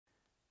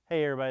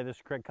Hey everybody, this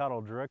is Craig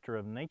Cottle, Director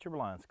of Nature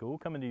Blind School,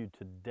 coming to you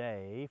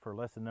today for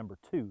lesson number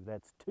 2.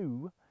 That's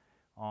 2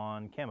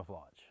 on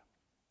camouflage.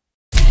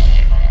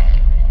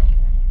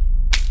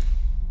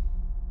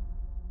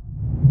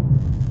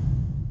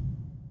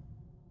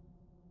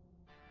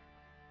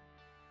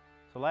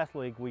 So last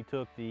week we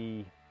took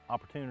the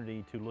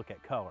opportunity to look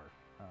at color.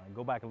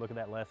 Go back and look at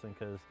that lesson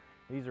because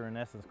these are in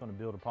essence going to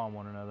build upon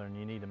one another and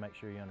you need to make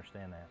sure you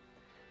understand that.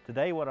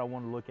 Today what I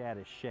want to look at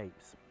is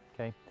shapes.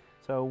 Okay.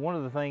 So one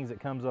of the things that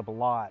comes up a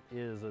lot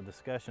is a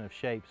discussion of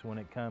shapes when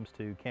it comes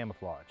to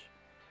camouflage.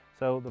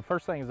 So the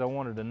first things I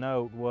wanted to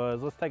note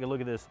was, let's take a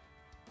look at this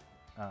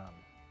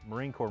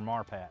Marine Corps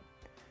Marpat.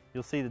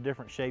 You'll see the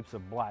different shapes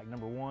of black.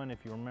 Number one,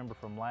 if you remember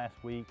from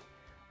last week,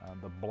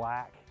 the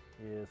black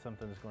is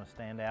something that's going to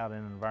stand out in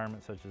an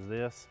environment such as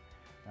this.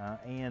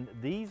 And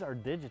these are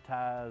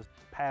digitized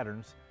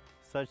patterns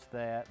such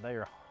that they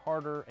are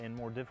harder and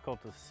more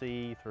difficult to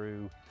see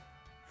through,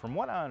 from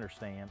what I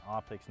understand,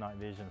 optics, night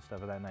vision,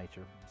 stuff of that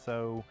nature.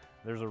 So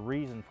there's a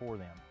reason for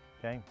them,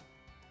 okay?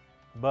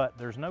 But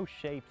there's no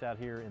shapes out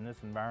here in this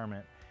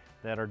environment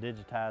that are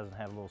digitized and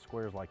have little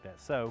squares like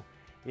that. So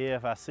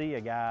if I see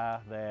a guy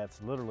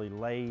that's literally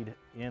laid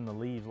in the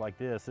leaves like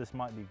this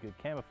might be good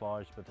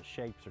camouflage, but the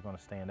shapes are going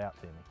to stand out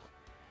to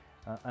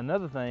me.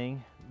 Another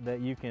thing that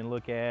you can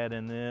look at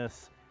in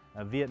this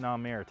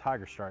Vietnam Era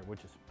Tiger Stripe,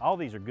 which is, all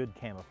these are good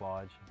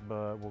camouflage,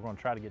 but we're going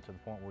to try to get to the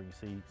point where you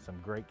see some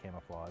great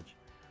camouflage,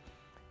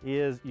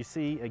 is you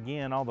see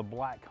again all the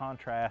black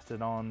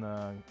contrasted on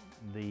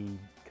the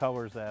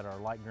colors that are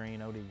light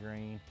green, OD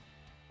green,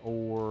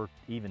 or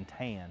even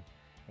tan.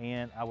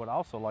 And I would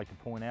also like to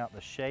point out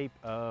the shape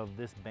of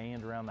this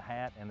band around the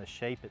hat and the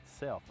shape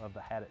itself of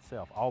the hat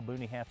itself. All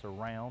boonie hats are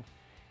round,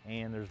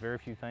 and there's very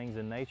few things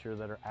in nature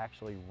that are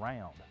actually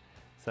round.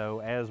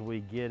 So as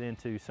we get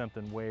into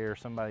something where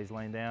somebody's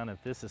laying down,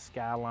 if this is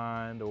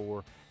skylined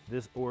or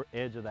this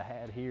edge of the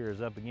hat here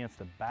is up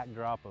against a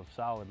backdrop of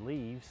solid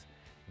leaves,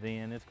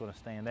 then it's going to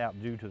stand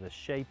out due to the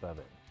shape of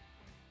it.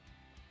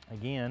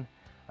 Again,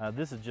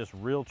 this is just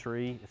real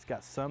tree. It's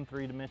got some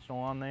three-dimensional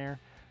on there.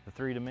 The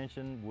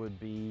three-dimension would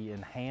be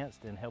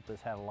enhanced and help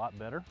this hat a lot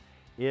better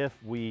if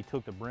we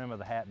took the brim of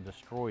the hat and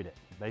destroyed it,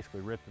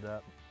 basically ripped it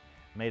up,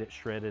 made it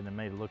shredded, and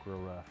made it look real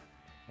rough.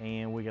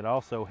 And we could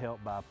also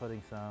help by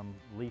putting some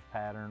leaf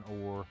pattern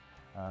or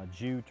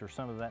jute or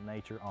some of that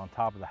nature on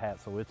top of the hat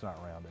so it's not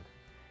rounded.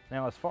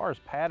 Now, as far as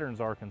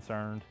patterns are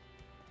concerned,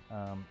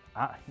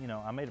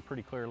 I made it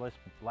pretty clear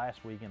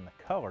last week in the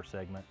color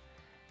segment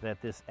that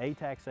this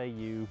ATAX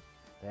AU,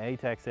 the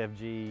ATAX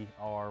FG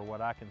are what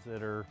I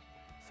consider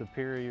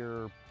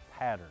superior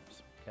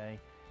patterns, okay,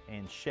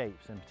 and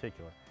shapes in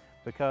particular.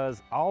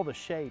 Because all the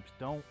shapes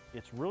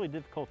it's really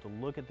difficult to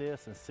look at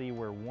this and see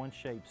where one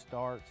shape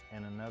starts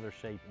and another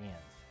shape ends.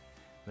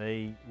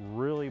 They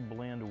really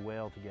blend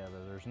well together.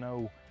 There's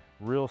no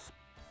real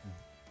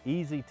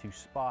easy to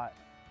spot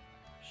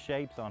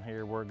shapes on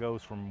here where it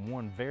goes from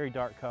one very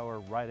dark color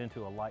right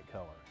into a light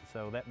color.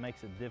 So that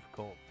makes it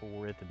difficult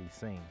for it to be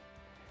seen.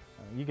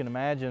 You can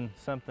imagine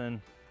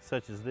something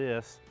such as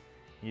this.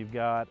 You've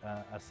got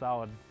a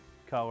solid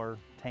color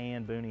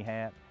tan boonie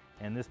hat,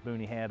 and this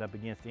boonie hat up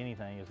against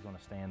anything is going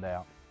to stand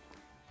out.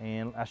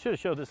 And I should have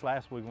showed this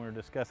last week when we were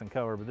discussing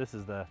color, but this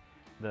is the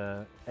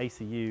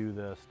ACU,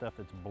 the stuff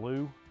that's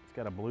blue. It's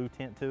got a blue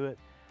tint to it.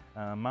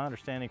 My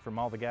understanding from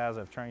all the guys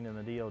I've trained in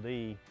the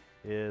DOD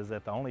is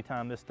that the only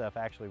time this stuff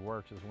actually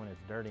works is when it's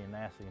dirty and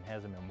nasty and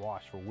hasn't been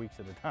washed for weeks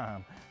at a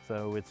time.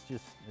 So it's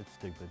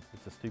stupid.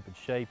 It's a stupid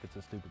shape, it's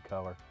a stupid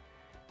color.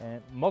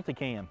 And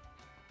multicam.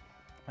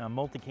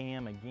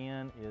 Multicam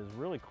again is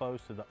really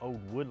close to the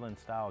old woodland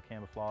style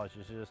camouflage.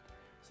 It's just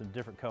some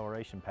different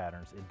coloration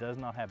patterns. It does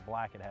not have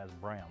black, it has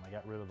brown. They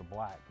got rid of the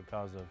black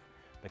because of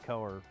the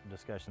color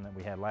discussion that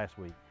we had last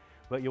week.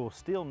 But you will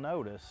still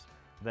notice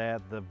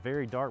that the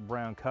very dark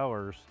brown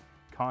colors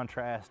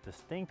contrast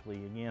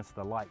distinctly against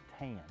the light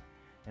tan.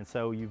 And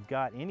so you've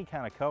got any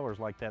kind of colors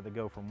like that that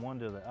go from one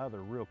to the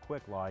other real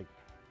quick, like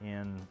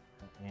in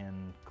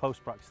close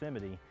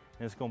proximity,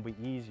 and it's going to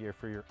be easier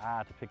for your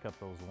eye to pick up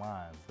those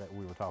lines that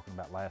we were talking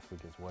about last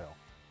week as well.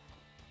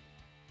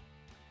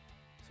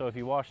 So if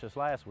you watched this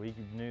last week,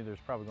 you knew there's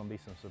probably going to be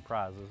some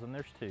surprises, and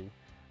there's two.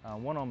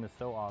 One of them is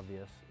so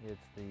obvious. It's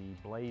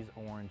the blaze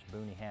orange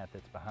boonie hat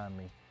that's behind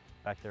me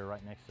back there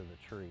right next to the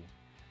tree.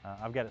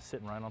 I've got it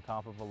sitting right on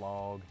top of a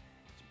log.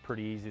 It's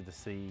pretty easy to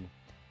see,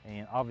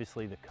 and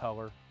obviously the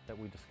color that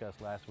we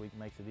discussed last week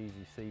makes it easy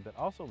to see, but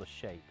also the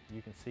shape.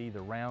 You can see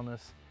the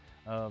roundness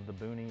of the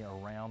boonie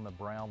around the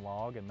brown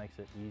log and makes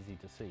it easy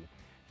to see.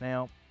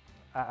 Now,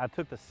 I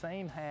took the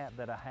same hat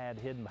that I had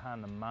hidden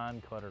behind the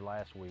mine clutter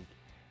last week,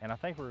 and I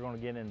think we're going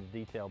to get into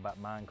detail about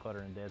mine clutter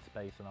and dead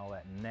space and all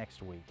that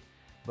next week.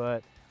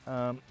 But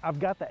I've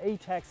got the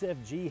ATAX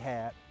FG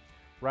hat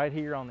right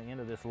here on the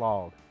end of this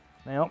log.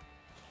 Now,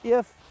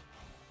 if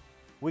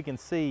we can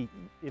see,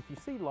 if you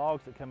see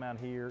logs that come out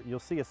here, you'll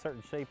see a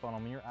certain shape on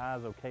them and your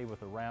eye's okay with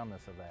the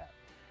roundness of that.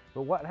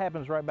 But what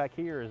happens right back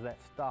here is that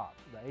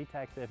stops. The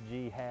ATAX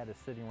FG hat is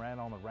sitting right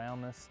on the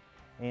roundness,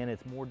 and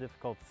it's more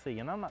difficult to see.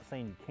 And I'm not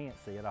saying you can't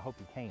see it, I hope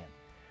you can.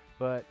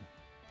 But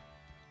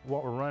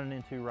what we're running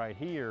into right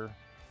here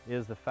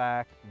is the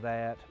fact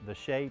that the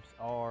shapes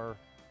are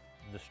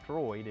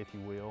destroyed, if you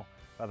will,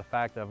 by the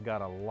fact that I've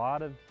got a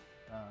lot of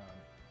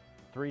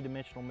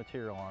three-dimensional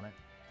material on it,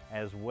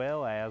 as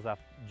well as I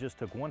just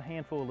took one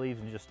handful of leaves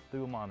and just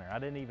threw them on there. I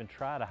didn't even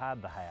try to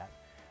hide the hat.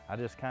 I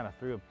just kind of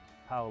threw a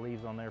pile of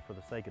leaves on there for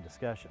the sake of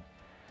discussion.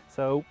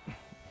 So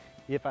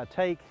if I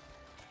take,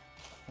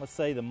 let's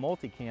say, the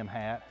multicam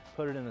hat,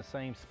 put it in the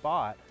same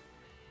spot,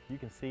 you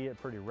can see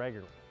it pretty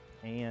regularly.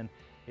 And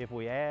if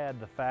we add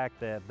the fact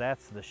that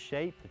that's the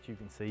shape that you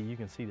can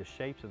see the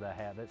shapes of that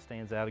hat that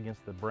stands out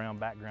against the brown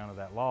background of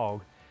that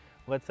log.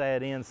 Let's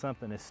add in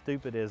something as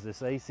stupid as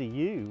this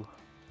ACU,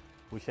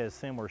 which has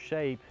similar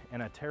shape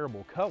and a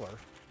terrible color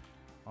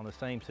on the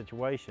same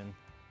situation,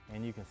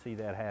 and you can see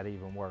that hat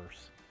even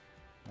worse,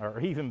 or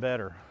even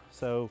better.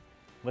 So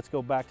let's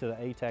go back to the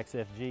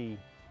ATAX FG.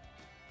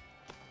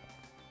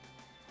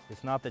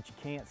 It's not that you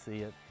can't see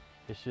it,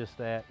 it's just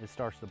that it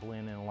starts to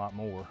blend in a lot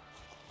more.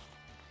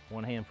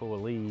 One handful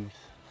of leaves,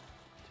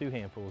 two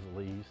handfuls of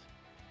leaves,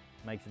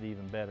 makes it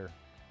even better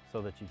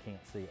so that you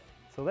can't see it.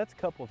 So that's a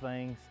couple of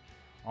things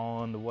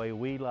on the way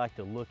we like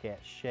to look at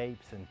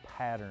shapes and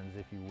patterns,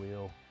 if you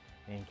will,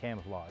 in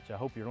camouflage. I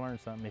hope you learned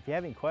something. If you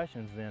have any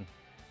questions, then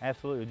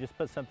absolutely just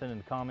put something in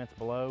the comments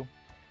below,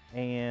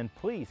 and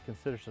please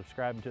consider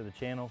subscribing to the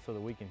channel so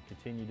that we can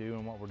continue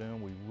doing what we're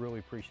doing. We really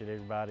appreciate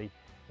everybody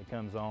that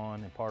comes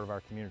on and part of our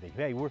community.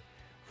 Hey,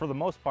 for the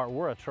most part,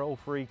 we're a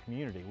troll-free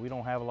community. We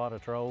don't have a lot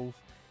of trolls,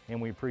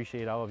 and we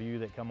appreciate all of you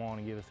that come on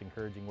and give us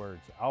encouraging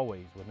words.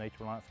 Always with Nature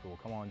Reliance School.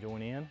 Come on,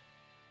 join in.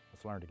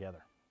 Let's learn together.